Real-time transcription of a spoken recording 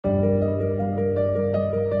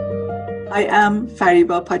I am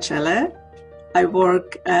Fariba Pacheleh. I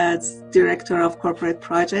work as Director of Corporate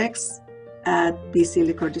Projects at BC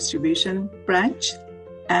Liquor Distribution Branch,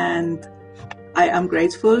 and I am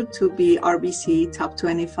grateful to be RBC Top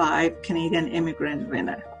 25 Canadian Immigrant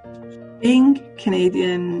winner. Being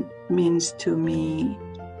Canadian means to me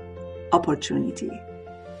opportunity,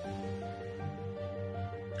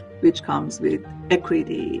 which comes with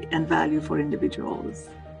equity and value for individuals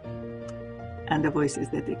and the voices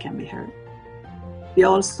that they can be heard. We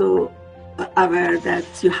also are aware that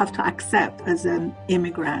you have to accept as an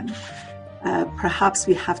immigrant, perhaps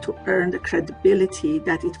we have to earn the credibility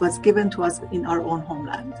that it was given to us in our own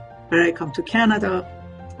homeland. When I come to Canada,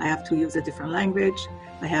 I have to use a different language.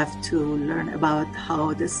 I have to learn about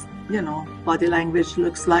how this, body language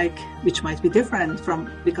looks like, which might be different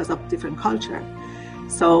because of different culture.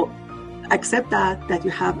 So accept that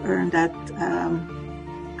you have earned that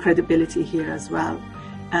credibility here as well,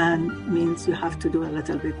 and means you have to do a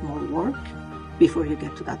little bit more work before you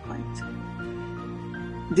get to that point.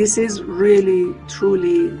 This is really,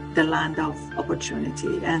 truly the land of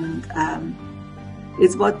opportunity, and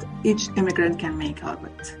it's what each immigrant can make of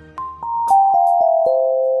it.